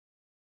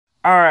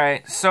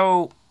Alright,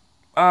 so,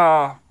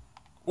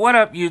 what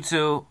up,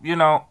 YouTube? You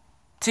know,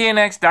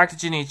 TNX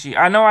Dr.jinichi.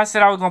 I know I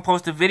said I was gonna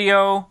post a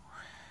video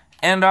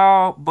and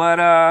all,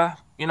 but,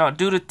 you know,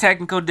 due to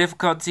technical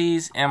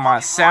difficulties and my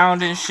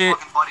sound and shit,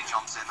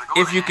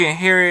 if you can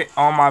hear it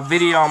on my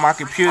video on my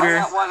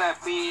computer,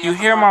 you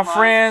hear my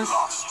friends,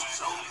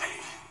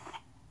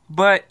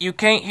 but you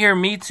can't hear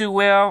me too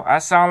well. I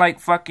sound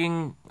like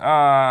fucking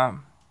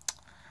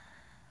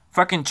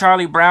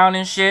Charlie Brown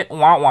and shit.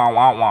 Wah, wah,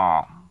 wah,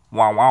 wah.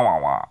 Wah, wah, wah,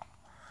 wah.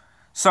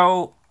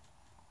 So,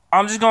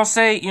 I'm just gonna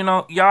say, you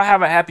know, y'all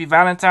have a happy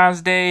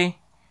Valentine's Day.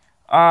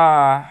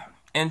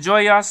 Enjoy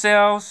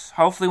yourselves.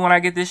 Hopefully when I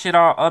get this shit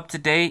all up to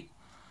date,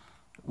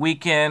 we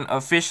can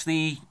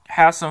officially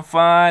have some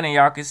fun and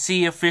y'all can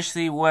see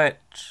officially what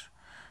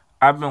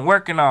I've been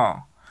working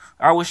on.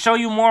 I will show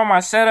you more of my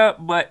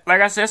setup, but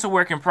like I said, it's a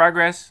work in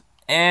progress.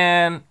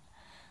 And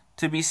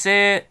to be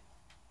said,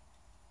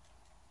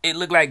 it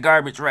looked like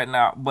garbage right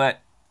now, but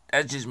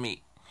that's just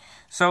me.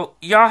 So,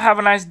 y'all have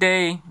a nice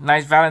day.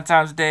 Nice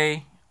Valentine's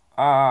Day.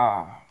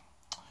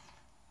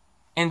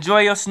 Enjoy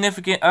your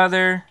significant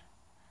other.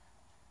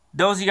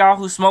 Those of y'all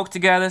who smoke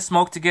together,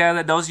 smoke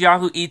together. Those of y'all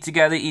who eat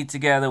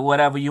together,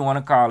 whatever you want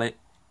to call it.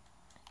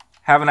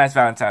 Have a nice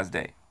Valentine's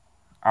Day.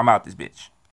 I'm out this bitch.